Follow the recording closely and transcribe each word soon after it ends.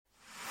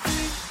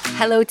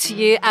hello to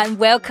you and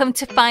welcome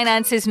to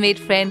Finances Made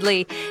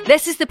Friendly.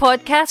 This is the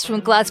podcast from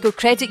Glasgow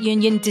Credit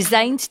Union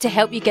designed to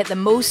help you get the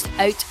most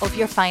out of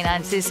your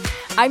finances.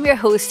 I'm your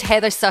host,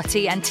 Heather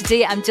Sutty, and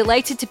today I'm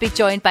delighted to be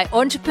joined by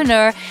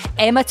entrepreneur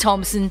Emma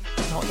Thompson,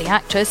 not the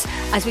actress,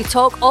 as we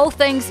talk all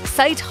things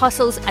side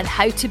hustles and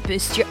how to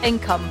boost your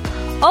income.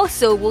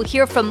 Also, we'll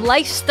hear from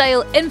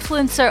Lifestyle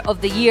Influencer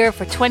of the Year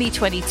for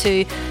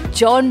 2022,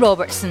 John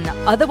Robertson,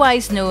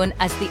 otherwise known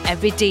as the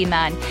Everyday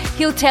Man.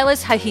 He'll tell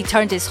us how he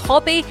turned his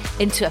hobby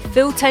into a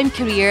full-time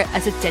career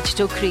as a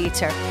digital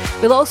creator.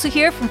 We'll also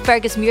hear from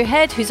Fergus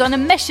Muirhead, who's on a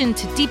mission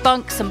to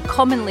debunk some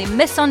commonly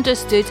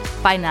misunderstood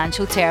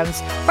financial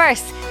terms.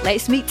 First,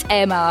 let's meet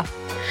Emma.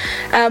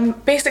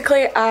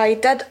 Basically, I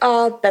did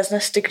a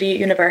business degree at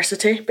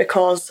university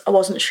because I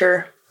wasn't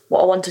sure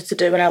what I wanted to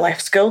do when I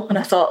left school, and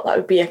I thought that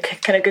would be a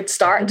kind of good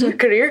start to a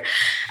career.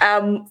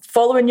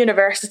 Following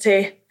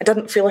university, I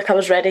didn't feel like I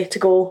was ready to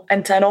go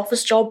into an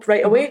office job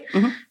right away.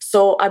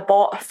 So I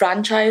bought a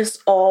franchise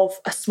of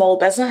a small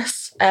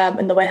business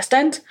in the West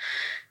End.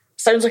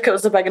 Sounds like it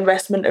was a big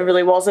investment. It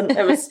really wasn't.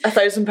 It was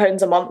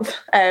 £1,000 a month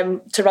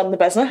to run the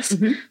business.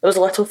 There was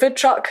a little food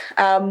truck.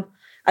 And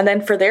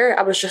then for there,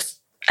 I was just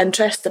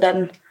interested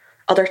in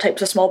other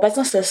types of small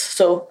businesses.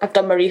 So I've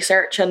done my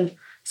research and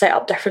set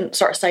up different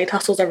sort of side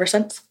hustles ever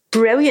since.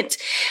 Brilliant.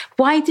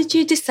 Why did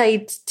you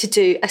decide to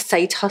do a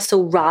side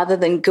hustle rather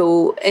than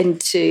go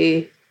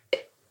into,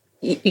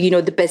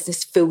 the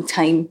business full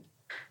time?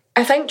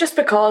 I think just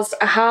because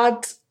I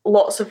had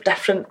lots of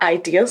different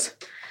ideas,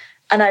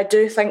 and I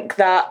do think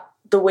that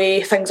the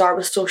way things are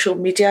with social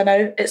media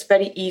now, it's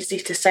very easy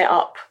to set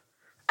up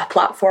a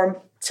platform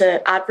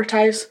to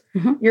advertise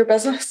your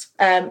business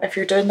if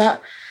you're doing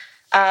that.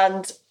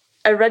 And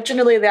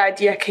originally, the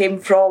idea came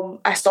from,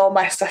 I saw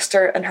my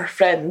sister and her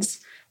friends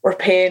were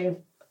paying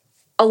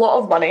a lot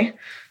of money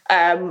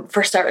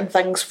for certain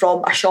things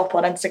from a shop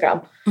on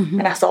Instagram.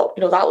 And I thought,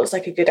 that looks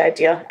like a good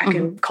idea. I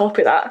can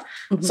copy that.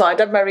 So I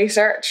did my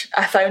research.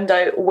 I found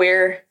out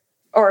where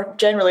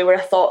I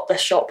thought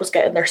this shop was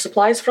getting their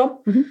supplies from.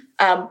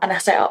 And I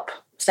set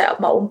up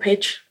my own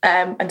page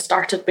and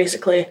started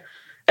basically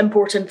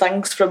importing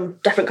things from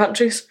different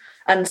countries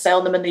and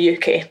selling them in the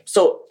UK.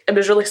 So it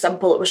was really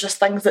simple. It was just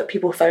things that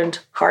people found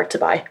hard to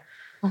buy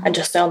and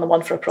just selling them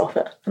on for a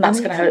profit. And that's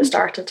kind of how it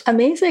started.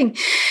 Amazing.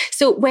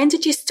 So when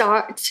did you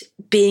start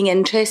being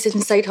interested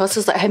in side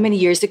hustles? Like how many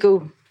years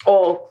ago?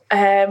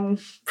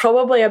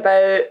 Probably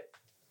about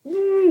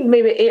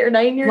maybe 8 or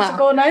 9 years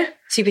ago now.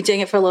 So you've been doing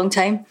it for a long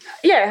time?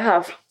 Yeah, I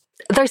have.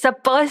 There's a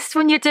buzz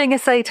when you're doing a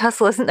side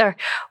hustle, isn't there?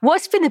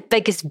 What's been the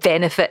biggest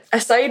benefit?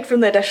 Aside from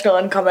the additional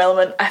income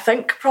element, I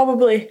think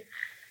probably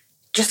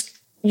just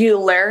you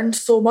learn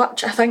so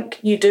much. I think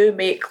you do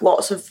make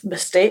lots of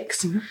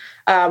mistakes.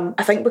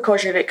 I think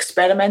because you're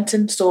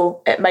experimenting,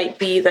 so it might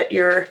be that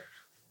you're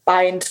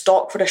buying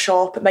stock for a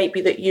shop. It might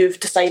be that you've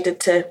decided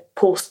to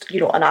post,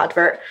 an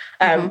advert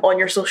on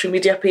your social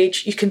media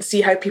page. You can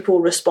see how people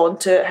respond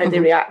to it, how they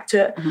react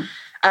to it.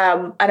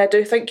 And I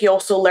do think you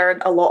also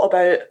learn a lot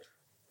about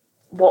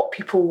what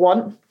people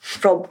want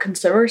from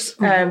consumers,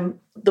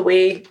 the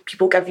way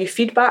people give you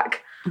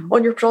feedback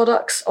on your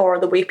products or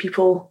the way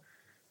people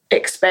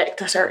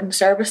expect a certain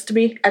service to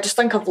be. I just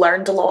think I've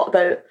learned a lot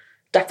about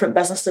different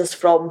businesses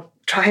from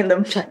trying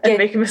them and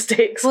making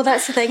mistakes. Well,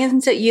 that's the thing,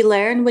 isn't it? You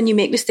learn when you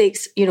make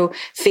mistakes.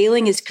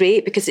 Failing is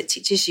great because it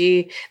teaches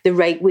you the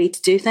right way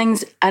to do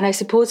things. And I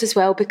suppose as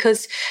well,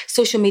 because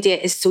social media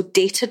is so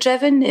data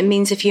driven, it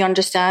means if you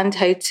understand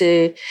how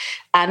to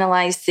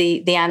analyse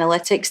the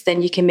analytics,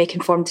 then you can make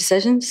informed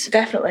decisions.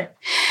 Definitely.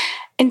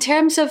 In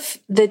terms of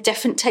the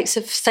different types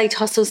of side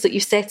hustles that you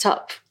set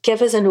up,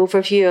 give us an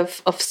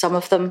overview of some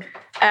of them.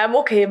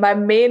 Okay, my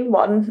main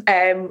one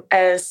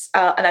is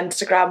an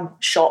Instagram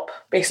shop,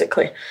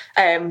 basically.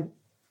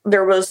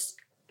 There was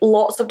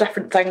lots of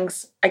different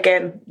things.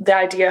 Again, the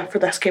idea for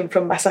this came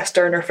from my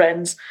sister and her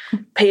friends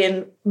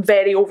paying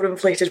very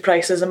overinflated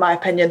prices, in my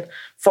opinion,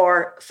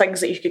 for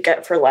things that you could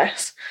get for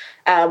less.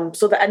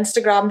 So the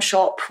Instagram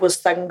shop was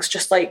things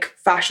just like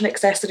fashion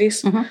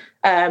accessories,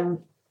 and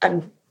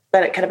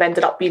then it kind of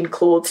ended up being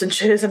clothes and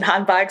shoes and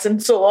handbags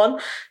and so on,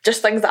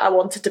 just things that I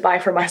wanted to buy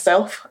for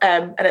myself.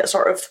 And it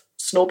sort of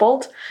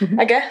snowballed,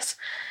 I guess.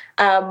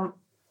 The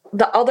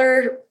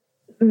other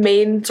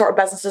main sort of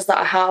businesses that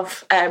I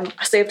have,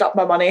 I saved up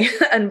my money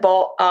and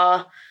bought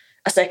a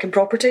second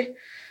property.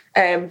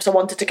 So I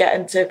wanted to get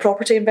into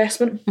property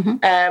investment.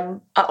 I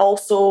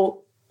also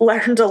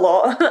learned a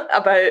lot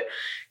about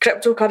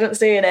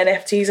cryptocurrency and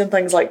NFTs and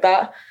things like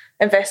that.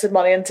 Invested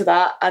money into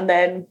that, and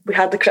then we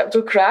had the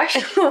crypto crash,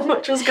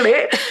 which was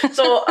great.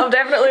 So I've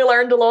definitely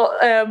learned a lot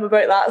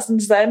about that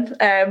since then.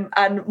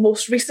 And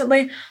most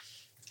recently,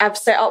 I've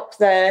set up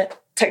the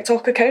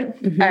TikTok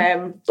account,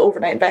 the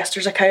Overnight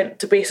Investors account,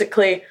 to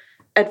basically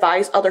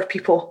advise other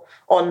people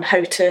on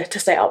how to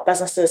set up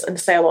businesses and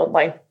sell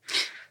online.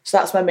 So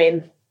that's my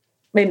main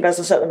main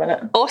business at the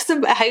minute.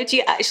 Awesome. But how do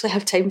you actually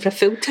have time for a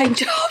full-time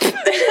job?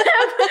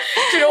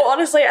 Do you know,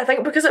 honestly, I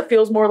think because it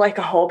feels more like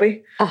a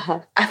hobby.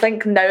 I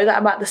think now that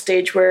I'm at the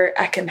stage where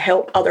I can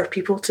help other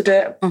people to do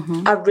it,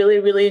 I really,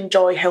 really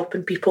enjoy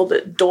helping people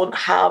that don't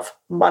have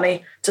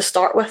money to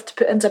start with to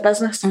put into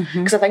business.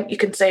 Because I think you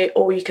can say,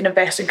 oh, you can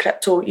invest in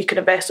crypto, you can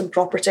invest in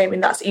property. I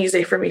mean, that's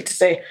easy for me to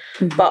say.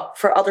 But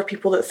for other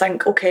people that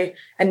think, okay,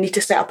 I need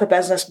to set up a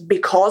business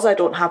because I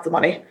don't have the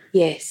money.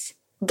 Yes.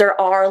 There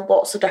are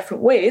lots of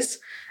different ways,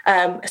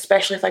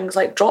 especially things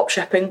like drop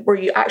shipping, where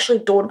you actually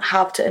don't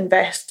have to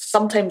invest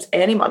sometimes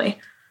any money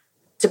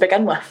to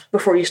begin with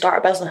before you start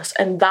a business.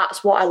 And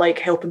that's what I like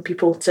helping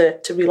people to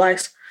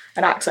realise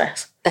and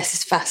access. This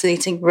is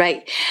fascinating.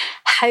 Right.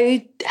 How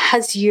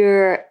has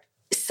your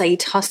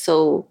side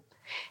hustle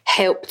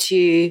helped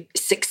you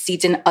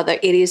succeed in other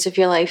areas of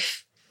your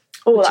life?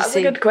 Oh, that's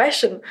a good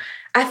question.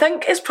 I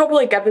think it's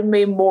probably given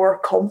me more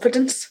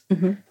confidence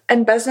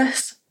in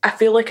business. I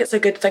feel like it's a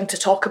good thing to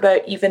talk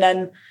about even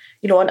in,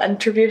 you know, an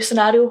interview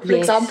scenario, for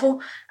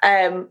example.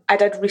 I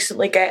did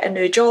recently get a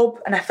new job,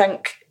 and I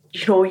think,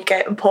 you know, you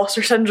get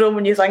imposter syndrome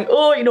when you think,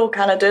 oh, you know,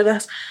 can I do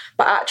this?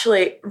 But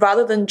actually,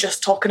 rather than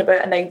just talking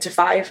about a 9 to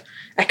 5,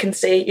 I can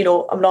say, you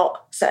know, I'm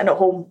not sitting at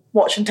home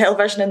watching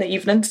television in the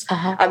evenings.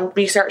 I'm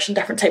researching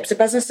different types of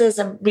businesses.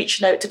 I'm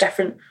reaching out to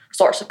different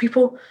sorts of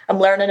people. I'm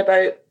learning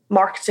about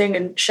marketing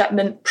and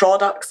shipment,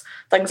 products,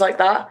 things like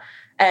that.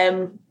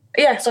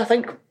 So I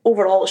think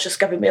overall it's just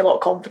given me a lot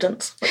of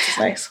confidence, which is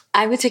nice.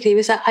 I would agree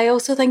with that. I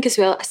also think as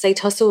well, a side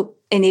hustle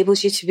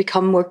enables you to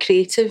become more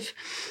creative.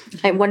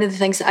 Like one of the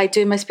things that I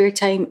do in my spare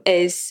time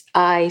is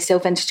I sell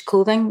vintage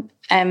clothing,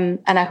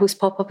 and I host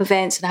pop-up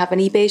events, and I have an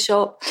eBay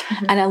shop.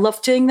 And I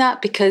love doing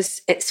that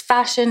because it's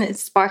fashion,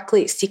 it's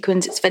sparkly, it's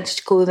sequins, it's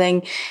vintage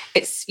clothing.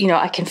 It's, you know,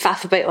 I can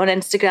faff about on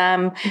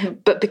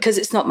Instagram, but because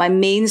it's not my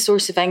main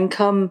source of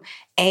income,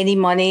 any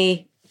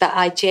money that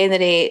I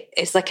generate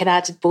is like an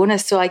added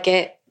bonus. So I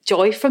get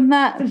joy from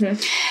that.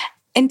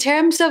 In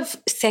terms of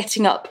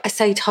setting up a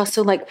side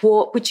hustle, like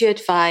what would you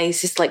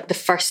advise is like the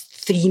first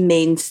 3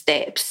 main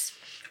steps?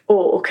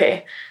 Oh,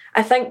 okay.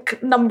 I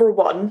think number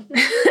 1,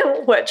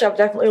 which I've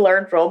definitely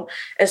learned from,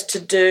 is to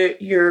do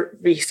your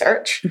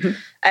research.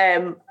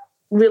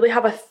 Really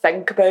have a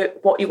think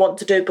about what you want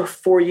to do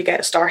before you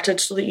get started,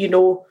 so that you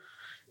know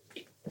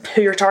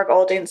who your target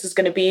audience is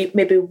going to be,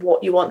 maybe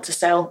what you want to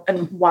sell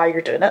and why you're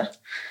doing it.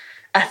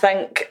 I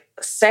think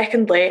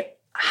secondly,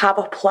 have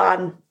a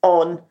plan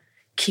on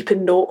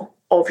keeping note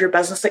of your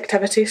business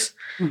activities.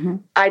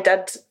 I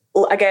did,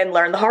 again,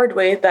 learn the hard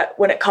way that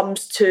when it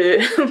comes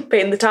to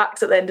paying the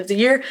tax at the end of the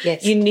year,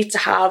 you need to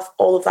have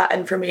all of that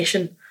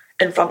information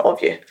in front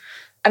of you.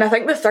 And I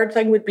think the third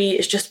thing would be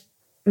is just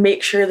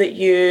make sure that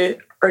you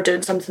are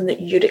doing something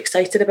that you're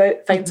excited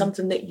about. Find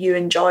something that you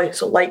enjoy.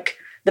 So like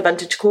the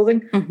vintage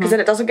clothing, because then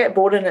it doesn't get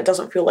boring, it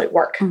doesn't feel like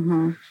work.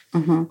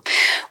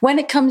 When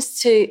it comes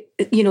to,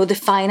 you know, the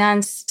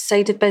finance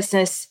side of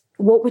business,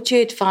 what would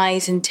you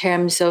advise in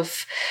terms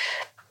of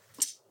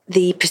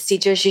the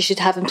procedures you should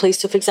have in place?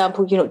 So, for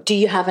example, you know, do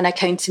you have an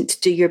accountant to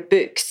do your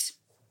books?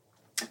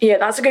 Yeah,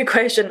 that's a good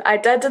question. I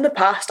did in the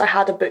past. I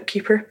had a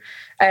bookkeeper.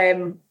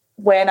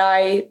 When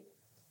I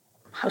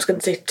was going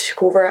to say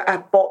took over, I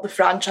bought the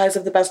franchise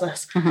of the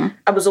business.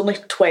 I was only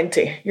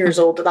 20 years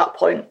old at that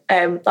point.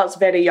 That's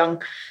very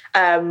young.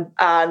 And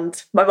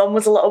my mum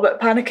was a little bit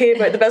panicky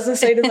about the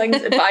business side of things,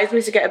 advised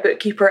me to get a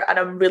bookkeeper, and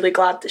I'm really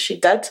glad that she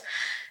did.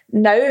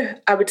 Now,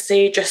 I would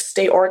say just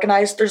stay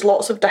organised. There's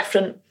lots of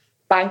different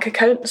bank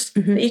accounts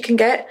that you can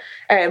get,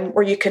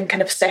 where you can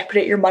kind of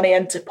separate your money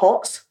into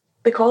pots,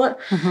 they call it.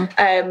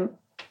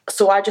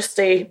 So I just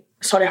say,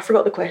 sorry, I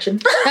forgot the question.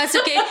 That's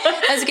okay.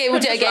 That's okay. We'll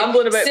do it again.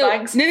 Rambling about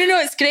banks. No,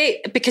 it's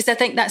great, because I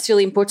think that's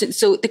really important.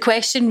 So the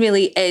question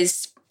really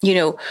is, you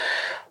know,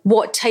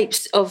 what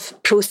types of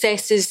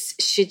processes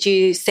should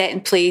you set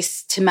in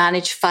place to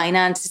manage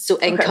finances, so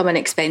income and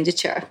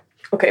expenditure?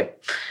 Okay.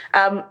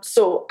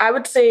 So I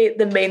would say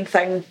the main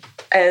thing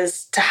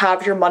is to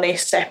have your money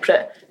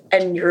separate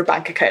in your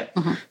bank account.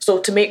 So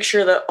to make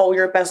sure that all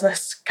your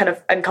business kind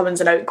of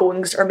incomings and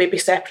outgoings are maybe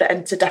separate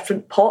into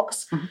different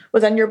pots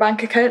within your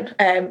bank account,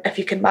 if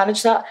you can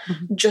manage that,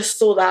 just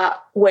so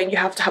that when you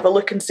have to have a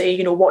look and say,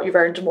 you know, what you've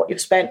earned and what you've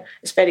spent,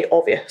 it's very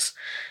obvious.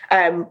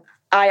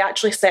 I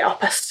actually set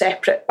up a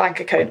separate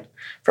bank account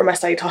for my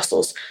side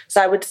hustles.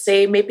 So I would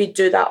say maybe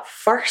do that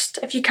first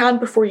if you can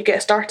before you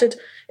get started.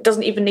 It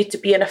doesn't even need to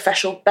be an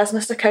official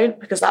business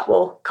account, because that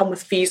will come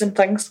with fees and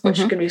things, which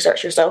you can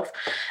research yourself.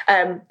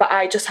 But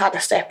I just had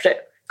a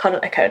separate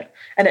current account,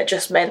 and it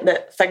just meant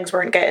that things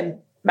weren't getting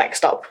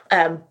mixed up.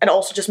 And it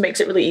also just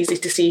makes it really easy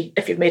to see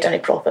if you've made any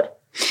profit.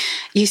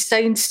 You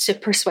sound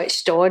super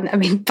switched on. I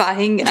mean,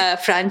 buying a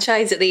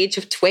franchise at the age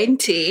of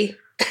 20...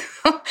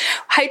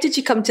 How did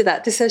you come to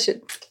that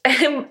decision?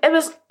 It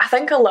was, I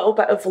think, a little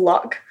bit of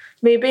luck,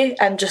 maybe,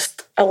 and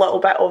just a little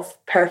bit of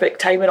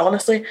perfect timing,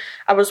 honestly.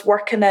 I was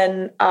working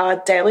in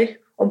a deli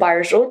on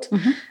Byres Road.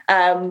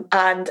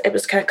 And it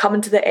was kind of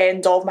coming to the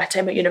end of my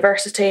time at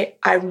university.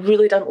 I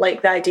really didn't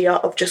like the idea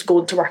of just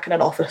going to work in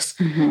an office.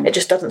 It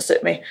just doesn't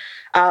suit me.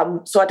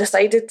 So I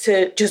decided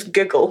to just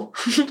Google,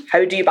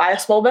 how do you buy a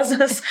small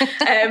business?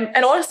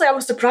 And honestly, I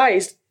was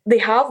surprised. They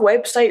have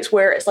websites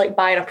where it's like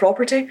buying a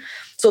property.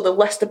 So they'll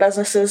list the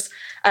businesses,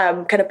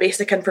 kind of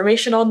basic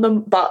information on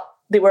them, but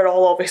they were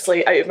all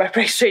obviously out of my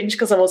price range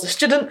because I was a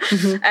student.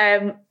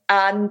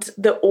 And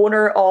the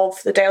owner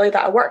of the deli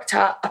that I worked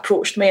at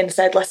approached me and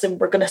said, listen,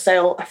 we're going to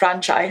sell a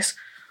franchise.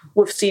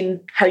 We've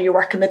seen how you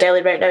work in the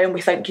deli right now and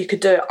we think you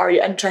could do it. Are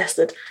you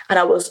interested? And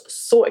I was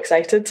so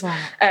excited.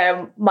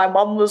 Wow. My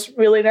mum was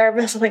really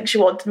nervous. I think she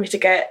wanted me to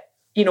get,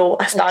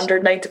 a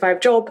standard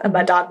 9-to-5 job. And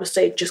my dad was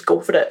saying, just go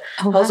for it.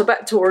 I was a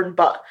bit torn,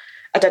 but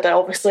I did it,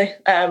 obviously.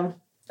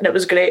 And it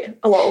was great.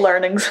 A lot of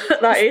learnings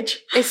at that age.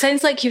 It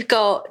sounds like you've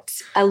got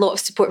a lot of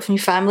support from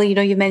your family.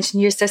 You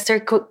mentioned your sister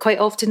quite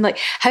often. Like,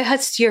 how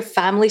has your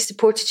family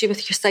supported you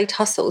with your side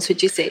hustles,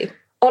 would you say?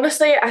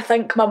 Honestly, I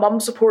think my mum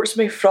supports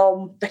me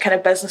from the kind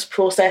of business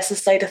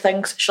processes side of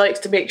things. She likes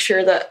to make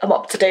sure that I'm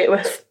up to date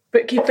with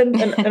bookkeeping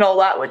and all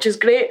that, which is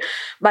great.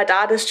 My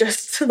dad is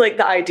just like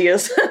the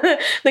ideas,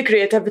 the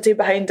creativity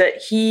behind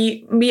it.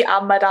 Me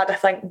and my dad, I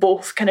think,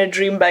 both kind of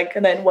dream big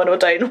and then winnow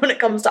down when it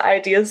comes to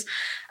ideas.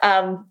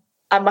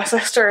 And my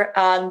sister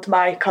and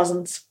my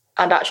cousins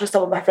and actually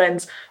some of my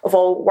friends have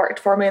all worked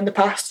for me in the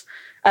past.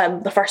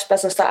 The first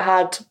business that I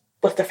had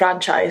with the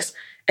franchise,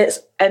 it's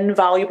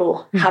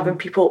invaluable having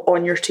people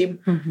on your team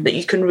that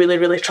you can really,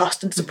 really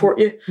trust and support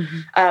you,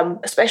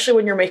 especially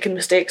when you're making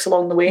mistakes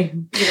along the way,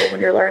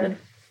 when you're learning.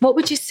 What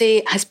would you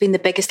say has been the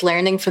biggest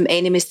learning from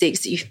any mistakes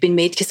that you've been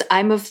made? Because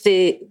I'm of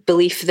the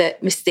belief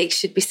that mistakes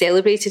should be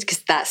celebrated because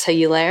that's how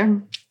you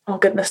learn. Oh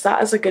goodness,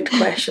 that is a good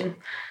question.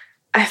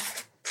 I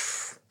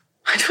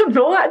don't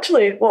know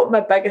actually what my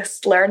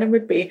biggest learning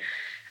would be.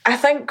 I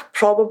think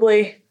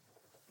probably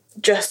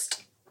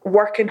just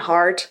working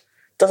hard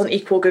doesn't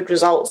equal good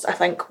results. I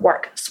think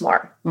work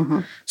smart.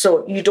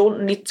 So you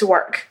don't need to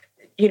work,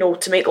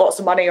 to make lots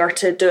of money or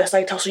to do a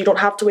side hustle. You don't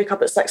have to wake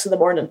up at 6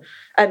 a.m.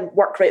 and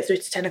work right through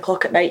to 10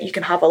 o'clock at night. You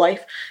can have a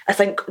life. I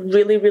think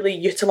really, really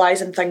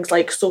utilising things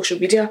like social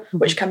media,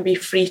 which can be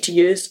free to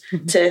use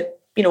to,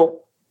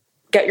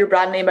 get your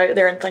brand name out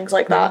there and things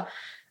like that.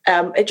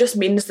 It just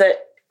means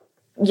that,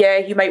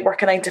 you might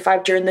work a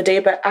 9-to-5 during the day,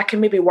 but I can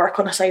maybe work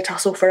on a side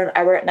hustle for an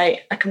hour at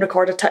night. I can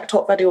record a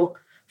TikTok video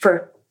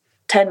for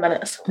 10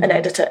 minutes and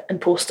edit it and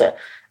post it.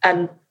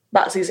 And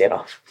that's easy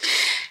enough.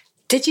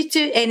 Did you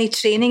do any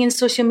training in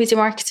social media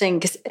marketing?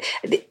 Because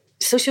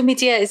social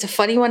media is a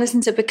funny one,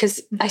 isn't it?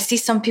 Because I see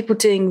some people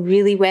doing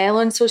really well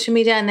on social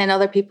media and then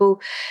other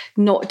people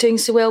not doing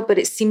so well, but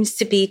it seems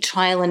to be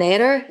trial and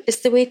error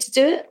is the way to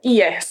do it.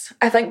 Yes.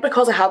 I think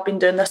because I have been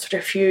doing this for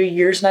a few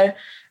years now,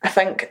 I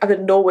think I've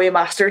in no way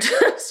mastered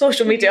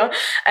social media.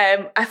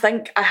 I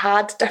think I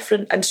had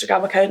different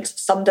Instagram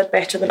accounts. Some did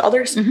better than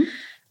others.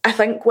 I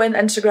think when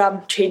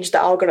Instagram changed the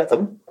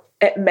algorithm,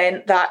 it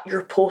meant that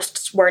your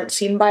posts weren't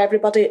seen by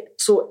everybody.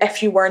 So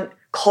if you weren't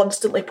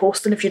constantly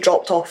posting, if you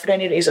dropped off for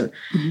any reason,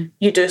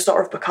 you do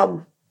sort of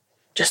become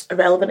just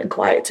irrelevant and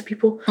quiet to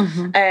people.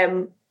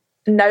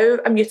 Now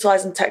I'm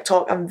utilising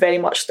TikTok. I'm very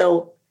much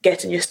still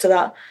getting used to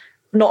that.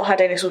 Not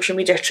had any social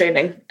media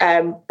training,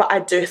 but I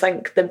do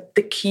think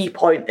the key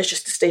point is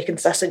just to stay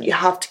consistent. You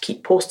have to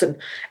keep posting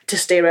to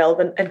stay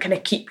relevant and kind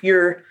of keep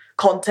your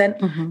content,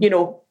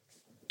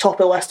 top of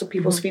the list of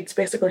people's feeds,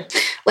 basically.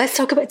 Let's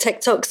talk about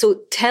TikTok.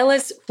 So tell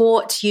us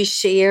what you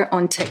share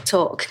on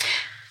TikTok.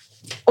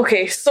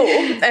 Okay, so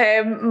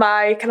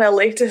my kind of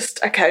latest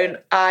account,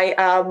 I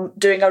am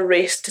doing a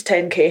race to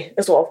 10k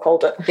is what I've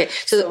called it. Okay,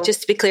 so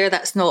just to be clear,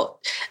 that's not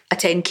a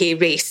 10k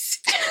race.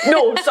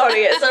 No,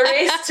 sorry, it's a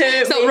race to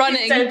it's not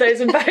running.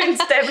 £10,000.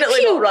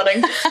 Definitely not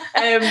running.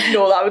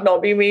 No, that would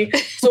not be me.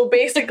 So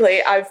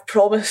basically, I've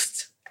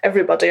promised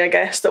everybody, I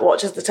guess, that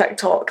watches the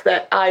TikTok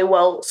that I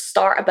will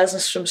start a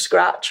business from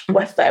scratch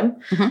with them.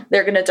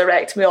 They're going to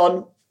direct me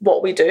on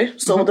what we do.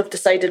 So they've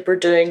decided we're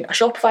doing a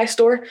Shopify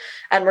store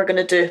and we're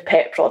going to do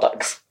pet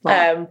products.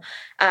 Wow.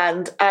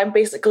 And I'm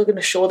basically going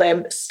to show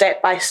them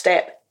step by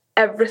step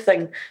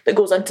everything that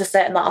goes into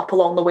setting that up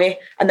along the way.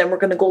 And then we're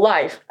going to go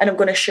live and I'm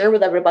going to share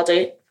with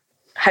everybody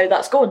how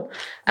that's going.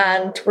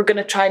 And we're going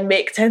to try and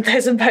make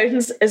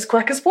 £10,000 as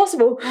quick as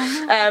possible.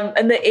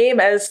 And the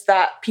aim is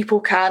that people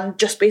can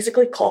just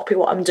basically copy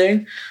what I'm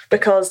doing,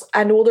 because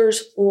I know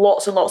there's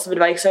lots and lots of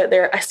advice out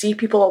there. I see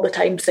people all the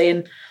time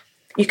saying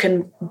you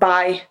can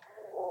buy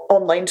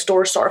online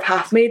stores sort of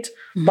half-made,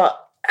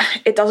 but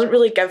it doesn't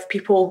really give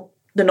people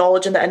the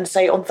knowledge and the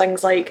insight on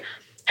things like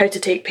how to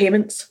take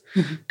payments,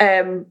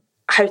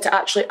 how to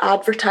actually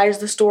advertise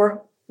the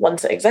store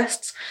once it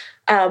exists.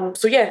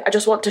 So yeah, I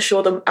just want to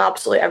show them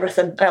absolutely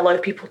everything and allow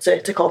people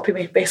to copy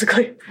me,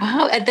 basically.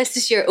 Wow, and this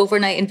is your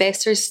Overnight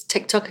Investors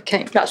TikTok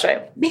account? That's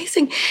right.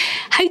 Amazing.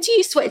 How do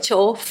you switch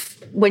off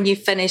when you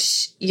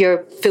finish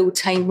your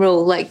full-time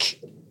role?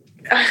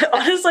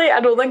 Honestly, I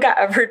don't think I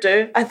ever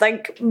do. I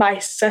think my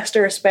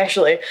sister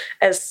especially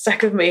is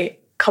sick of me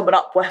coming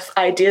up with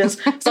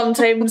ideas.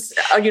 Sometimes,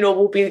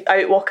 we'll be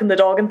out walking the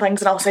dog and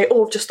things, and I'll say,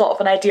 oh, I've just thought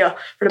of an idea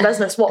for the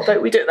business. What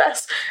about we do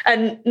this?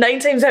 And 9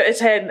 times out of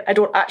 10, I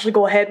don't actually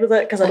go ahead with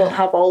it because I don't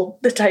have all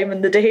the time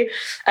in the day.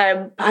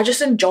 But I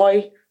just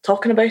enjoy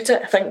talking about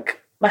it. I think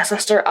my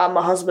sister and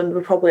my husband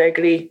would probably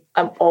agree.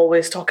 I'm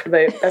always talking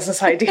about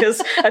business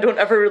ideas. I don't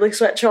ever really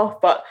switch off,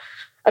 but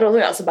I don't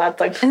think that's a bad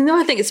thing. No,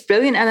 I think it's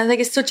brilliant. And I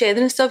think it's so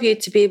generous of you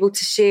to be able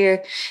to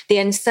share the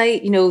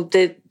insight,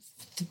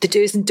 the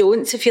do's and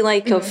don'ts, if you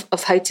like,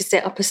 of how to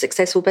set up a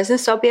successful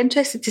business. So I'll be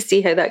interested to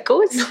see how that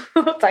goes.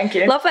 Thank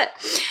you. Love it.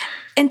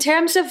 In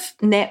terms of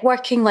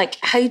networking, like,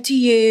 how do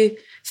you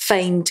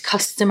find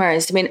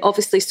customers? I mean,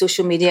 obviously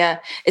social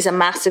media is a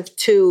massive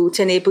tool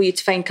to enable you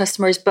to find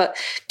customers, but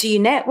do you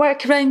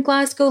network around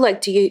Glasgow?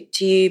 Like,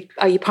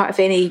 are you part of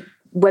any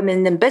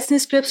women in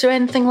business groups or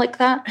anything like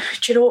that?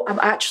 Do you know, I'm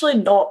actually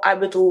not. I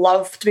would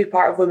love to be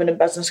part of women in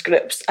business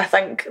groups. I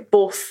think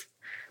both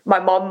my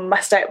mum, my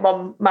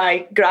stepmum,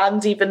 my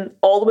grands, even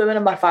all the women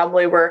in my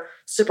family were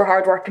super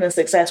hardworking and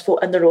successful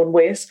in their own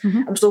ways.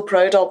 I'm so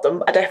proud of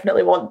them. I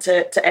definitely want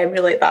to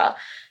emulate that.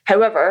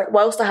 However,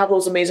 whilst I have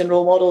those amazing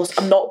role models,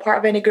 I'm not part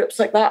of any groups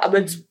like that. I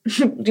would,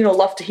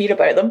 love to hear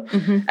about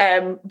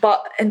them.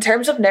 But in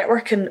terms of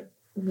networking,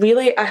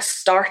 really, I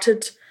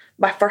started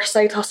my first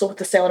side hustle with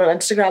the selling on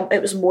Instagram.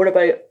 It was more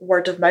about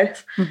word of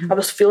mouth. I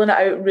was feeling it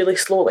out really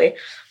slowly.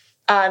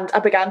 And I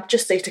began to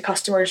just say to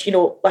customers,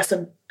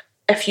 listen,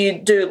 if you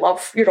do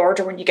love your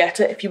order when you get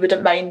it, if you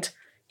wouldn't mind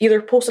either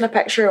posting a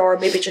picture or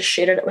maybe just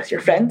sharing it with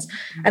your friends.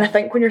 And I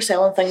think when you're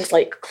selling things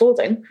like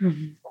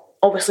clothing,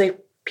 obviously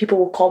people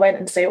will comment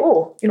and say,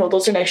 oh,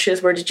 those are nice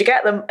shoes, where did you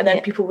get them? And then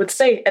people would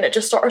say, and it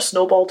just sort of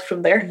snowballed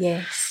from there.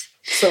 Yes.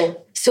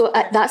 So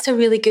that's a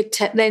really good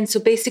tip then. So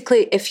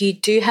basically, if you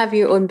do have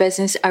your own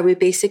business, are we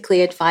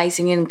basically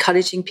advising and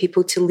encouraging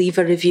people to leave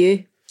a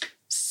review?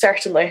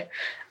 Certainly.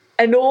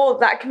 I know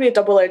that can be a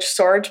double-edged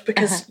sword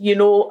because, a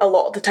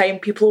lot of the time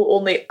people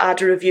only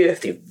add a review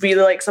if they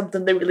really like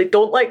something, they really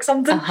don't like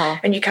something,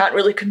 and you can't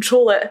really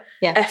control it.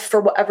 If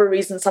for whatever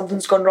reason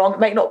something's gone wrong, it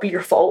might not be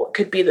your fault. It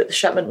could be that the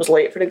shipment was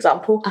late, for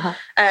example.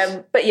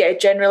 But yeah,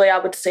 generally I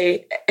would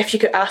say if you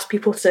could ask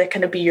people to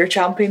kind of be your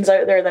champions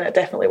out there, then it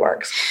definitely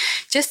works.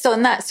 Just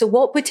on that, so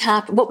what would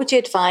happen? What would you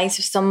advise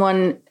if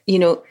someone,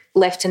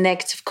 left a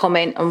negative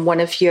comment on one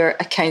of your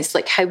accounts?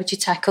 Like, how would you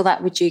tackle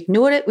that? Would you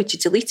ignore it? Would you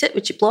delete it?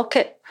 Would you block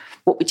it?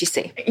 What would you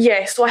say?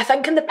 Yeah, so I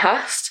think in the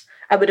past,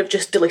 I would have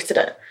just deleted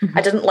it.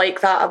 I didn't like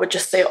that. I would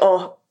just say,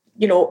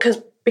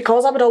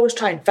 because I would always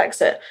try and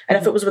fix it. And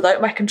if it was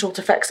without my control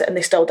to fix it and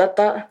they still did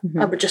that,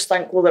 I would just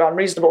think, well, they're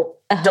unreasonable.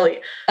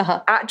 Delete.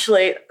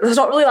 Actually, that's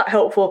not really that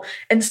helpful.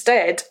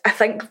 Instead, I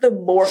think the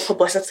more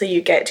publicity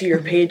you get to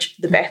your page,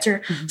 the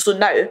better. So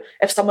now,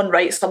 if someone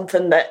writes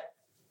something that,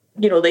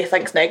 they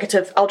think's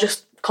negative, I'll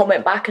just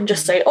comment back and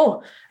just say,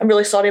 oh, I'm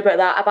really sorry about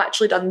that. I've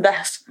actually done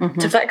this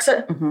to fix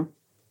it.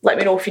 Let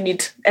me know if you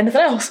need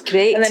anything else.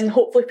 Great. And then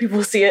hopefully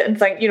people see it and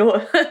think,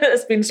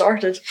 it's been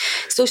sorted.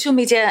 Social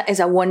media is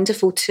a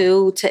wonderful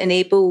tool to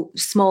enable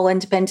small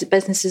independent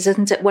businesses,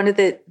 isn't it? One of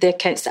the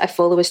accounts that I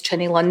follow is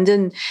Trini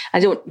London.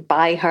 I don't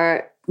buy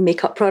her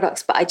makeup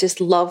products, but I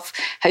just love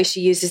how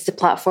she uses the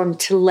platform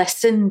to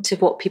listen to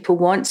what people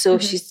want. So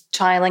if she's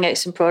trialing out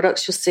some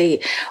products, she'll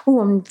say, oh,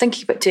 I'm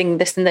thinking about doing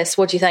this and this.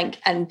 What do you think?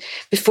 And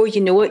before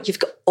you know it, you've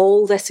got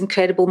all this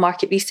incredible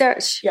market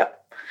research. Yep.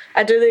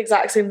 I do the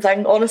exact same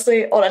thing.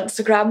 Honestly, on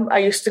Instagram, I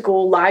used to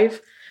go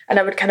live and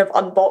I would kind of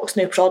unbox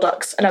new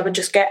products and I would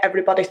just get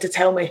everybody to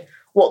tell me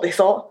what they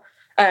thought.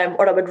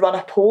 Or I would run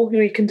a poll.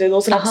 You can do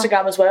those on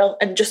Instagram as well,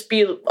 and just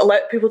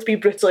let people to be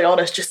brutally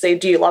honest. Just say,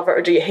 do you love it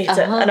or do you hate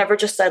it? I never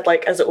just said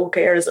is it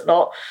okay or is it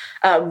not?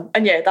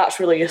 And yeah, that's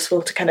really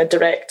useful to kind of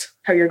direct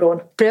how you're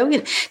going.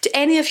 Brilliant. Do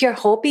any of your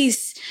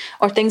hobbies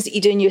or things that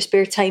you do in your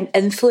spare time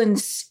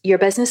influence your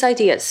business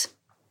ideas?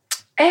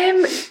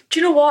 Do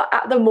you know what?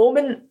 At the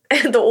moment,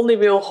 the only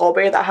real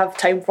hobby that I have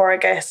time for, I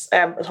guess,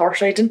 is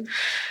horse riding.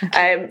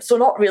 So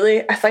not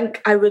really. I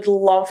think I would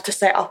love to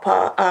set up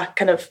a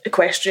kind of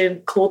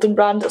equestrian clothing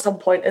brand at some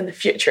point in the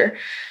future.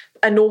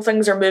 I know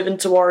things are moving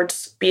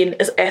towards being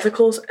as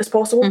ethical as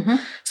possible.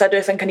 So I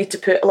do think I need to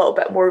put a little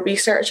bit more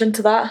research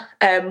into that.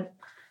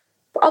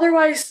 But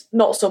otherwise,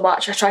 not so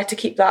much. I try to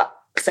keep that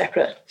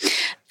separate.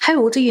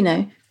 How old are you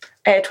now?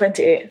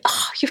 28.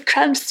 Oh, you've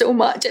crammed so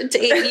much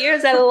into 8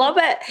 years. I love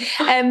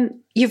it.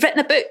 You've written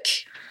a book.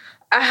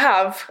 I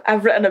have.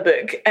 I've written a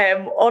book.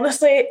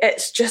 Honestly,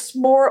 it's just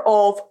more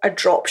of a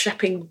drop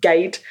shipping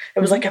guide. It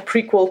was like a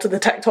prequel to the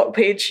TikTok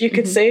page, you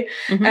could say.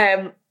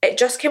 It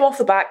just came off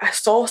the back. I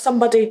saw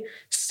somebody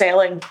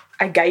selling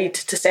a guide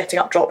to setting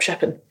up drop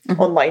shipping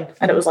online,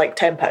 and it was like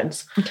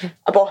 £10. Okay.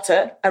 I bought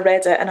it, I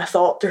read it, and I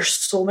thought, there's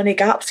so many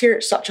gaps here.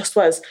 It's such a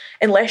swizz.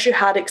 Unless you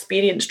had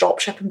experienced drop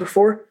shipping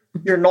before,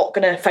 you're not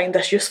going to find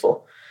this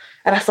useful.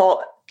 And I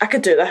thought, I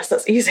could do this,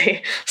 that's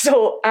easy.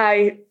 So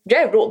I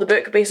wrote the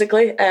book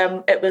basically.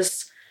 It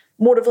was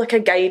more of like a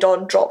guide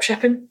on drop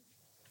shipping.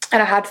 And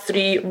I had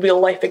 3 real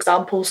life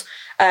examples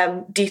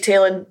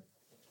detailing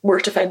where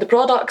to find the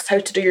products, how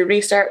to do your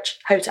research,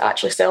 how to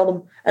actually sell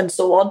them, and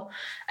so on.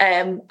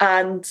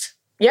 And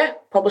yeah,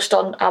 published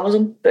on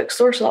Amazon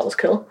Bookstore, so that was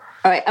cool.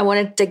 All right, I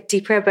want to dig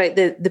deeper about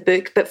the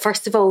book, but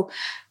first of all,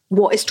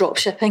 what is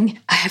dropshipping?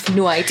 I have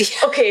no idea.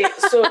 Okay,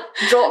 so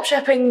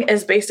dropshipping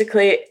is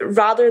basically,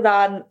 rather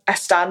than a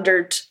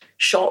standard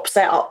shop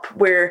setup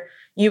where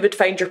you would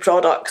find your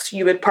products,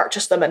 you would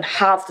purchase them and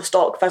have the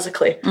stock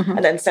physically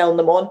and then sell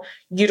them on,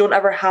 you don't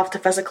ever have to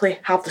physically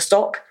have the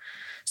stock.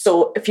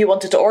 So if you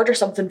wanted to order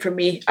something from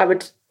me, I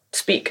would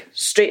speak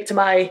straight to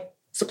my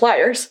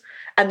suppliers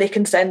and they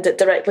can send it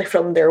directly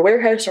from their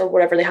warehouse or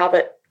wherever they have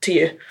it to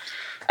you.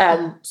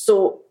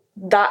 So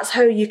that's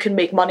how you can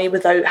make money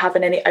without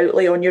having any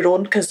outlay on your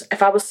own. Because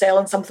if I was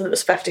selling something that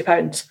was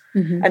 £50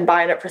 and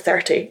buying it for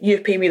 30, you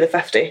pay me the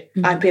 50,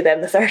 I pay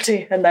them the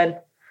 30, and then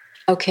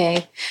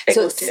okay,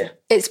 so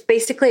it's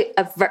basically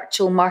a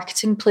virtual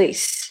marketing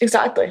place.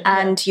 Exactly.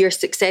 And your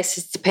success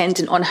is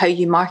dependent on how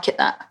you market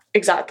that.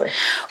 Exactly.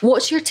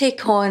 What's your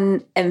take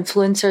on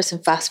influencers in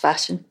fast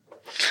fashion?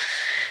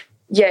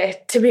 Yeah,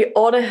 to be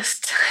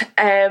honest,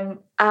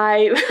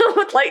 I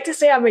would like to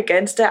say I'm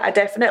against it. I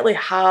definitely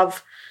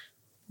have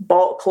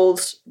bought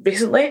clothes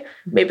recently,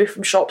 maybe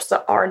from shops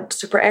that aren't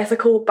super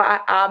ethical, but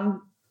I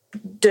am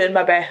doing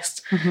my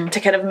best to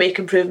kind of make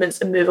improvements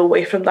and move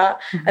away from that.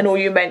 I know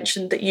you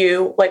mentioned that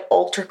you like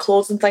alter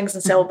clothes and things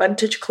and sell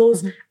vintage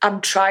clothes. I'm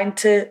trying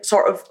to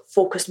sort of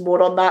focus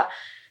more on that.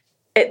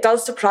 It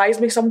does surprise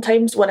me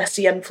sometimes when I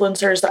see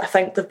influencers that I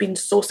think they've been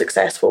so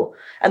successful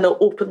and they'll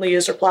openly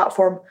use their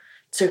platform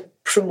to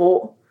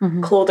promote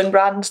clothing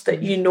brands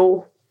that you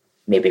know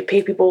maybe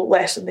pay people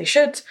less than they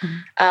should.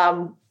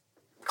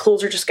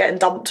 Clothes are just getting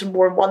dumped and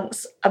worn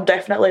once. I'm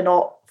definitely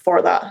not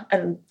for that,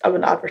 and I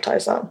wouldn't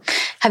advertise that.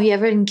 Have you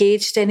ever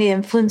engaged any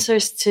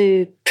influencers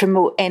to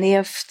promote any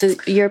of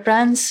your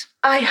brands?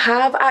 I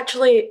have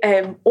actually,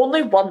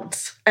 only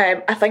once.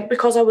 I think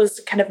because I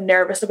was kind of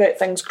nervous about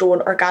things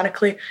growing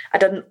organically, I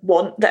didn't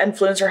want the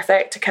influencer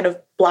effect to kind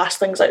of blast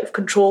things out of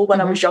control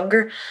when I was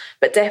younger.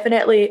 But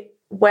definitely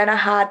when I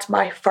had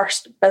my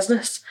first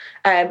business,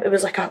 it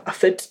was like a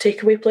food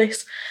takeaway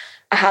place.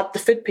 I had the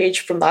food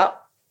page from that.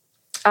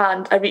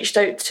 And I reached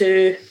out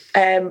to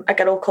a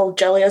girl called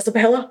Jilly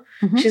Isabella.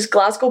 She's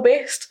Glasgow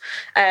based.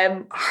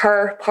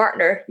 Her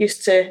partner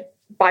used to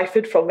buy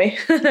food from me.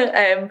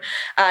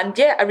 And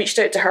yeah, I reached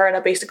out to her and I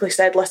basically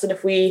said, listen,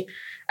 if we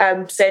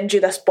send you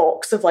this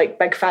box of like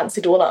big fancy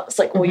donuts,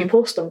 like will you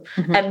post them?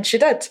 And she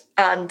did.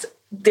 And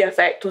the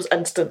effect was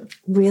instant.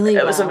 Really?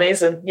 It was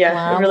amazing.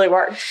 Yeah, it really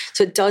worked.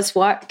 So it does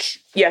work?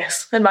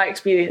 Yes, in my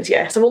experience,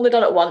 yes. I've only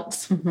done it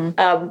once.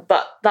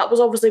 But that was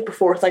obviously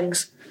before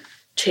things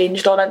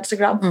changed on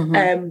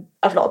Instagram.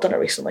 I've not done it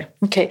recently.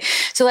 Okay,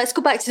 so let's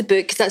go back to the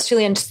book because that's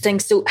really interesting.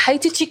 So how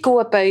did you go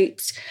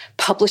about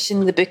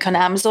publishing the book on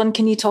Amazon?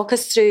 Can you talk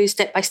us through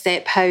step by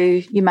step how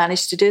you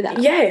managed to do that?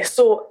 Yeah,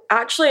 so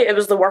actually it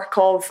was the work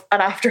of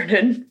an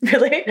afternoon,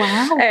 really.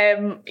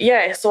 Wow.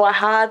 Yeah, so I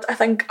had, I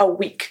think, a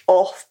week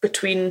off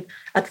between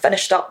I'd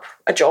finished up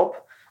a job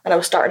and I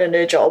was starting a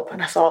new job,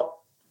 and I thought,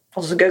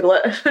 I'll just Google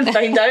it and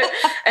find out.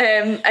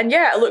 And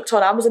yeah, I looked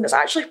on Amazon. It's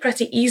actually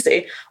pretty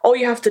easy. All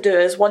you have to do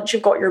is once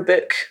you've got your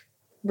book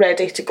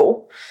ready to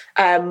go,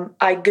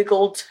 I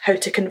Googled how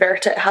to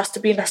convert it. It has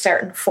to be in a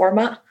certain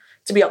format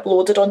to be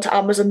uploaded onto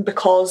Amazon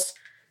because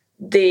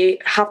they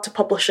have to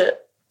publish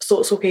it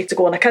so it's okay to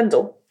go on a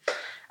Kindle.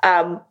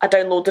 I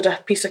downloaded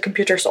a piece of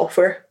computer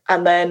software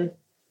and then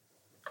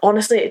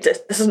honestly,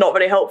 this is not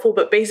very helpful,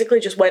 but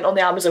basically just went on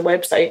the Amazon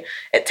website.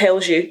 It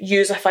tells you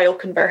use a file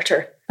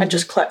converter and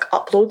just click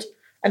upload.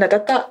 And I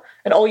did that.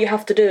 And all you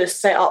have to do is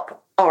set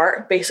up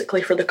art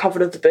basically for the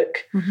cover of the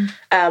book.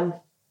 And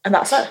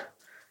that's it.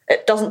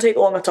 It doesn't take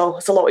long at all.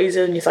 It's a lot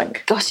easier than you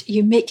think. Gosh,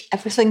 you make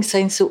everything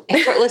sound so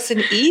effortless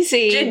and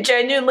easy.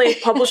 Genuinely,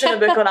 publishing a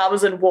book on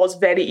Amazon was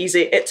very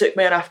easy. It took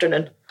me an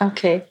afternoon.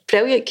 Okay,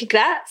 brilliant.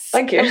 Congrats.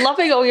 Thank you. I'm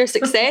loving all your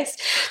success.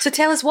 So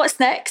tell us what's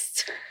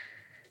next.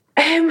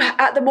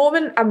 At the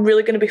moment, I'm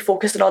really going to be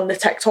focusing on the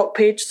TikTok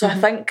page. So I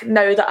think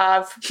now that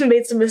I've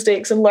made some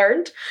mistakes and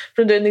learned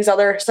from doing these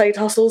other side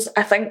hustles,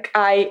 I think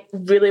I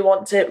really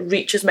want to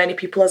reach as many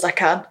people as I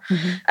can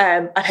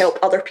and help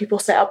other people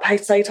set up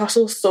side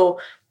hustles. So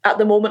at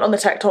the moment on the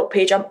TikTok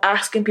page, I'm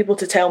asking people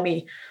to tell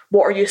me,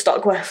 what are you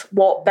stuck with?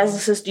 What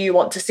businesses do you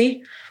want to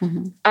see?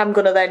 I'm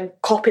going to then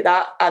copy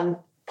that and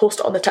post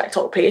it on the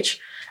TikTok page.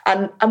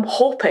 And I'm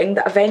hoping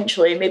that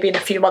eventually, maybe in a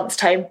few months'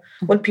 time,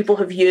 when people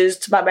have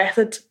used my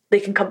method, they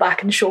can come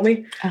back and show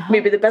me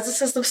maybe the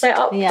businesses they've set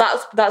up. Yeah.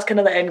 That's kind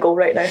of the end goal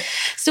right now.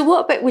 So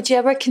what about, would you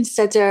ever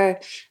consider,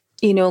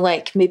 you know,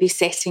 like maybe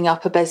setting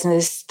up a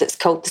business that's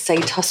called the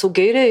Side Hustle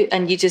Guru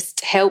and you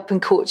just help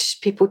and coach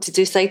people to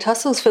do side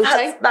hustles full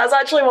time? That's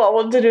actually what I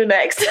want to do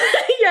next.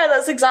 Yeah,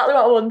 that's exactly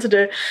what I want to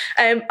do.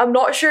 I'm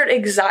not sure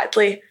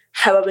exactly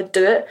how I would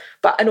do it,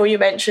 but I know you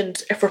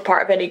mentioned if we're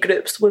part of any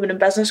groups, women in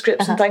business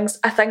groups and things,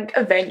 I think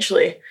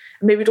eventually,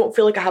 maybe don't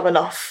feel like I have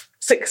enough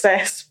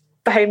success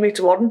behind me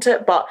to warrant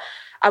it, but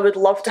I would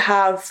love to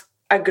have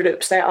a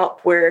group set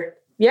up where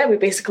we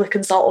basically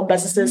consult on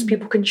businesses.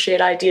 People can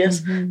share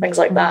ideas, things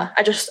like that.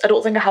 I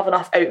don't think I have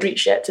enough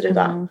outreach yet to do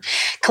that.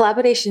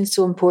 Collaboration is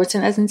so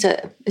important, isn't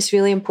it? It's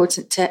really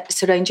important to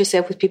surround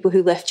yourself with people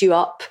who lift you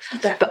up,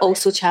 but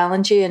also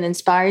challenge you and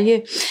inspire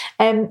you.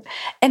 In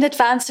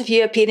advance of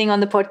you appearing on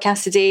the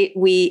podcast today,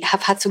 we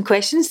have had some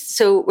questions.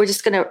 So we're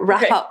just going to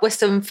wrap up with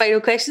some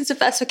final questions, if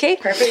that's okay.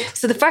 Perfect.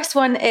 So the first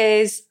one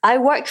is, I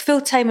work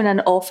full-time in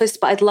an office,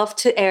 but I'd love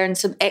to earn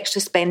some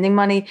extra spending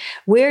money.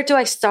 Where do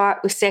I start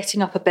with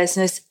setting up a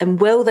business, and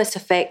will this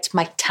affect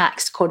my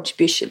tax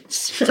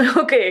contributions?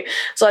 Okay,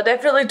 so I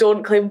definitely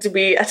don't claim to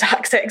be a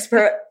tax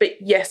expert,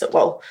 but yes, it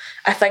will.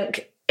 I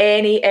think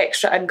any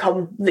extra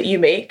income that you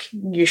make,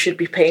 you should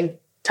be paying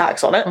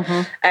tax on it.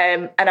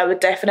 And I would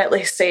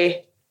definitely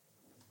say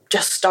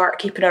just start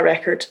keeping a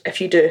record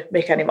if you do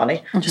make any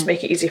money. Just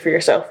make it easy for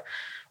yourself.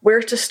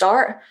 Where to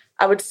start?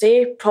 I would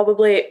say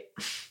probably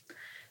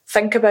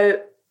think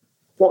about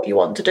what you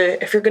want to do.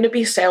 If you're going to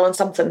be selling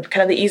something,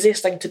 kind of the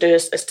easiest thing to do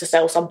is to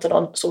sell something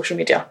on social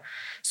media.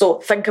 So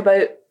think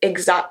about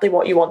exactly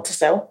what you want to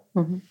sell.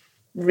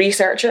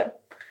 Research it.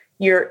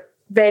 You're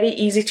very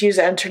easy to use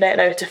the internet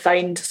now to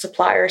find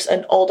suppliers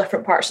in all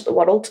different parts of the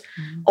world.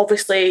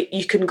 Obviously,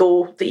 you can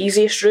go the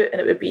easiest route, and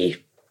it would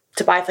be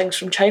to buy things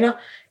from China.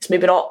 It's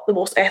maybe not the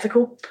most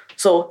ethical.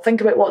 So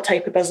think about what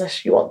type of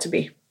business you want to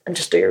be and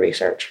just do your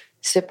research.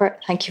 Super.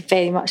 Thank you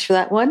very much for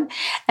that one.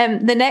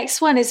 The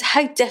next one is,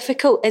 how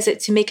difficult is it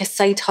to make a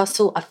side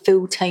hustle a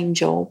full-time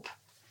job?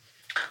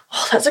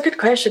 Oh, that's a good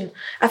question.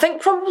 I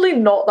think probably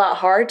not that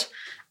hard.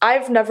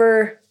 I've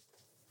never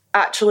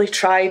actually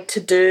tried to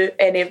do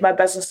any of my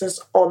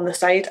businesses on the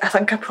side. I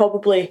think I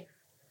probably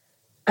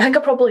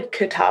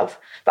could have.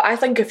 But I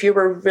think if you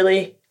were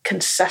really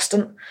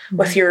consistent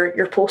with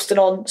your posting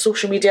on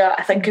social media,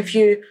 I think if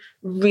you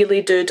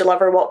really do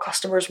deliver what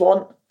customers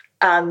want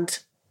and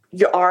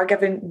you are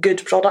giving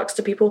good products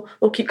to people,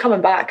 they'll keep coming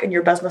back and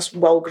your business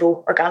will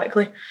grow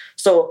organically.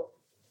 So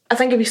I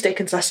think if you stay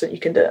consistent, you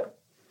can do it.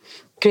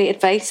 Great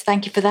advice.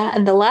 Thank you for that.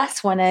 And the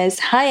last one is,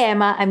 hi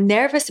Emma, I'm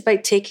nervous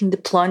about taking the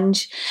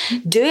plunge.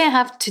 Do I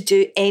have to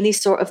do any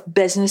sort of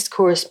business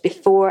course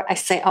before I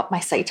set up my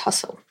side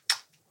hustle?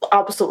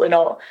 Absolutely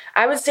not.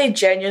 I would say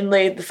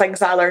genuinely the things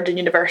that I learned in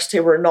university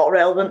were not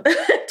relevant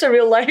to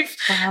real life.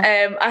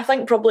 I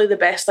think probably the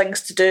best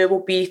things to do will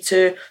be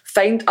to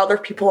find other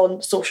people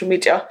on social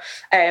media,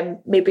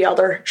 maybe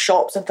other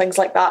shops and things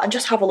like that, and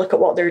just have a look at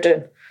what they're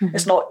doing.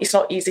 It's not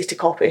easy to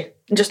copy.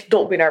 Just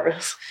don't be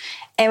nervous.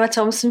 Emma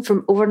Thompson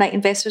from Overnight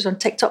Investors on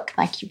TikTok,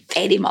 thank you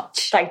very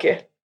much. Thank you.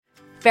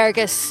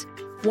 Fergus,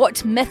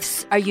 what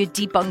myths are you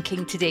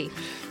debunking today?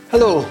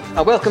 Hello,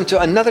 and welcome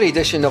to another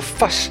edition of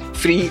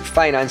Fuss-Free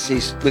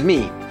Finances with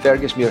me,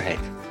 Fergus Muirhead.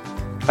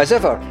 As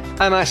ever,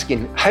 I'm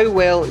asking, how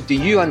well do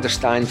you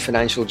understand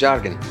financial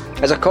jargon?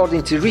 As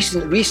according to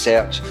recent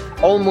research,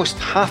 almost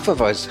half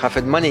of us have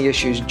had money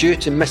issues due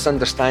to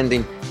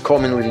misunderstanding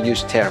commonly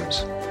used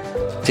terms.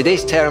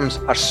 Today's terms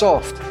are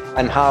soft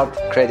and hard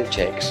credit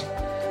checks.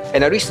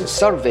 In a recent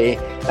survey,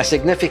 a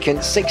significant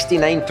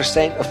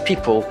 69% of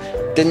people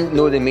didn't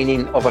know the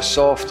meaning of a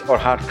soft or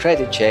hard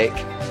credit check,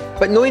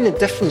 but knowing the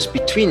difference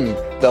between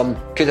them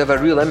could have a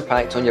real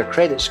impact on your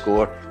credit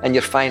score and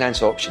your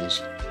finance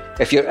options.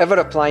 If you're ever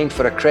applying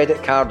for a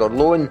credit card or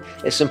loan,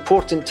 it's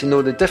important to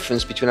know the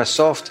difference between a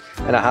soft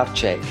and a hard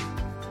check.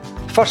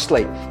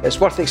 Firstly,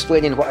 it's worth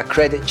explaining what a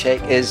credit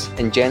check is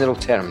in general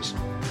terms.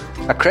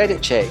 A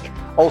credit check,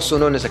 also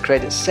known as a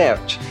credit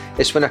search,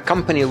 is when a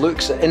company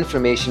looks at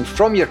information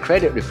from your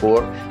credit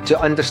report to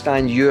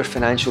understand your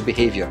financial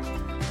behaviour.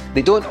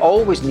 They don't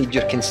always need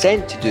your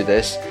consent to do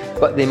this,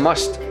 but they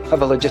must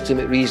have a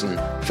legitimate reason.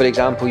 For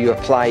example, you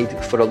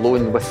applied for a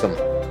loan with them.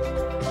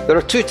 There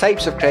are two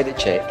types of credit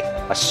check: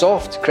 a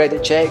soft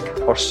credit check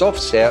or soft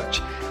search,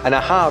 and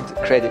a hard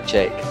credit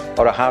check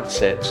or a hard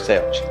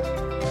search.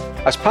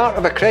 As part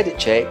of a credit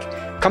check,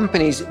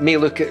 companies may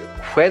look at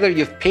whether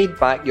you've paid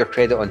back your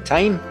credit on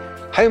time,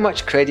 how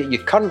much credit you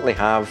currently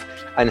have,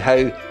 and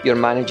how you're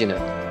managing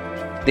it.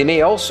 They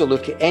may also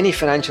look at any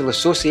financial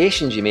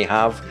associations you may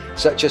have,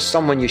 such as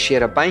someone you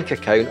share a bank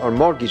account or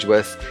mortgage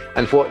with,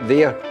 and what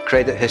their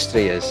credit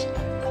history is.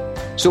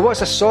 So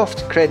what's a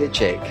soft credit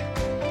check?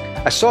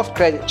 A soft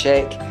credit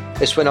check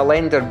is when a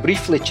lender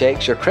briefly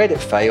checks your credit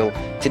file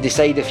to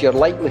decide if you're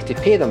likely to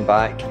pay them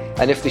back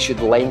and if they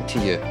should lend to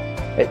you.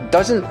 It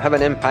doesn't have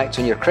an impact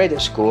on your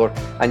credit score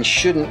and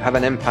shouldn't have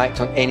an impact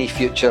on any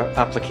future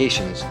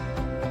applications.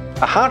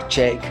 A hard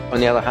check, on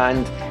the other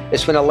hand,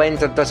 is when a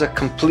lender does a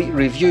complete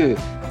review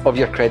of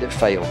your credit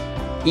file.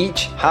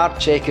 Each hard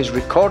check is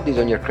recorded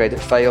on your credit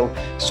file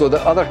so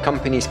that other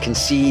companies can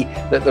see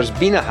that there's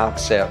been a hard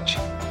search.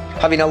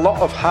 Having a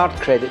lot of hard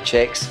credit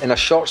checks in a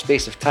short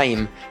space of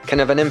time can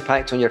have an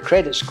impact on your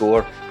credit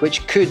score,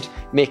 which could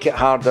make it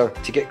harder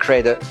to get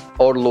credit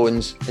or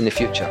loans in the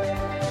future.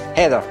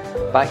 Heather,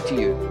 back to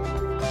you.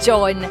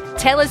 John,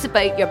 tell us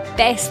about your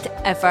best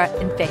ever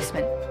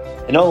investment.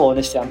 In all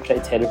honesty, I'm pretty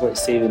terrible at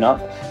saving up.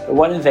 But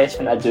one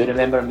investment I do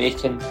remember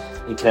making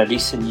in kind of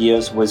recent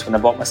years was when I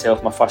bought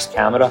myself my first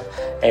camera.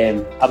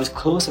 I was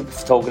close at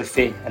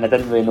photography and I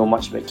didn't really know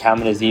much about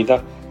cameras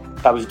either.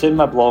 But I was doing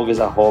my blog as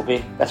a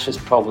hobby. This was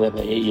probably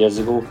about 8 years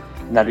ago.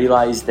 And I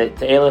realised that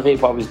to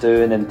elevate what I was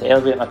doing and to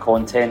elevate my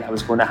content, I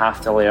was going to have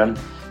to learn.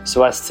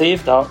 So I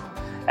saved up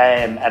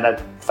and I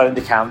found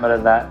the camera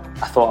that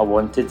I thought I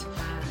wanted.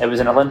 It was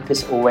an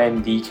Olympus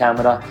OMD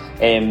camera.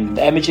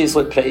 The images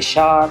looked pretty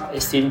sharp,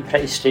 it seemed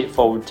pretty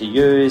straightforward to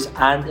use,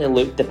 and it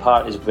looked the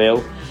part as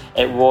well.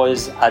 It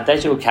was a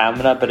digital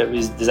camera, but it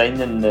was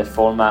designed in the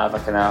format of a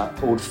kind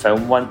of old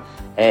film one.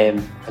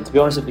 And to be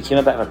honest, it became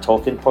a bit of a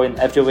talking point.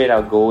 Everywhere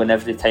I go and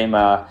every time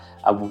I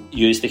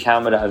used the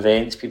camera at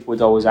events, people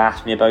would always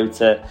ask me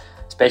about it,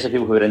 especially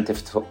people who were into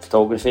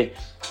photography.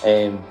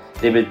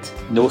 They would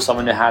know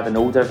someone who had an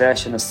older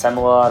version of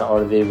similar,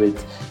 or they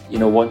would,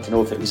 want to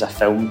know if it was a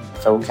film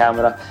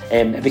camera.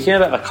 It became a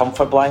bit of a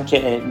comfort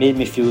blanket, and it made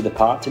me feel the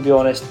part, to be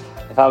honest.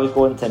 If I was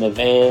going to an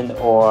event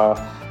or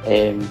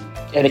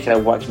any kind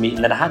of work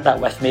meeting, and I had that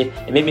with me,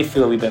 it made me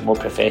feel a wee bit more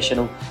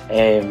professional.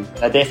 I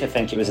definitely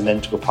think it was an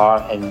integral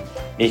part in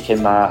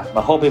making my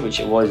hobby, which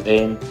it was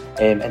then,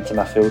 into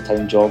my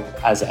full-time job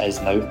as it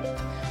is now.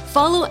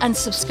 Follow and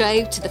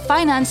subscribe to the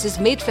Finances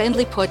Made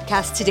Friendly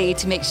podcast today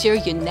to make sure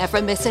you never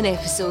miss an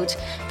episode.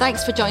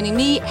 Thanks for joining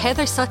me,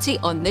 Heather Suttie,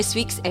 on this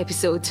week's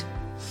episode.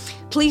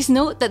 Please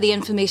note that the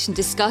information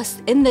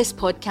discussed in this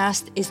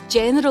podcast is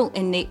general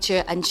in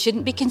nature and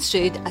shouldn't be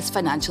construed as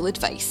financial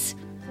advice.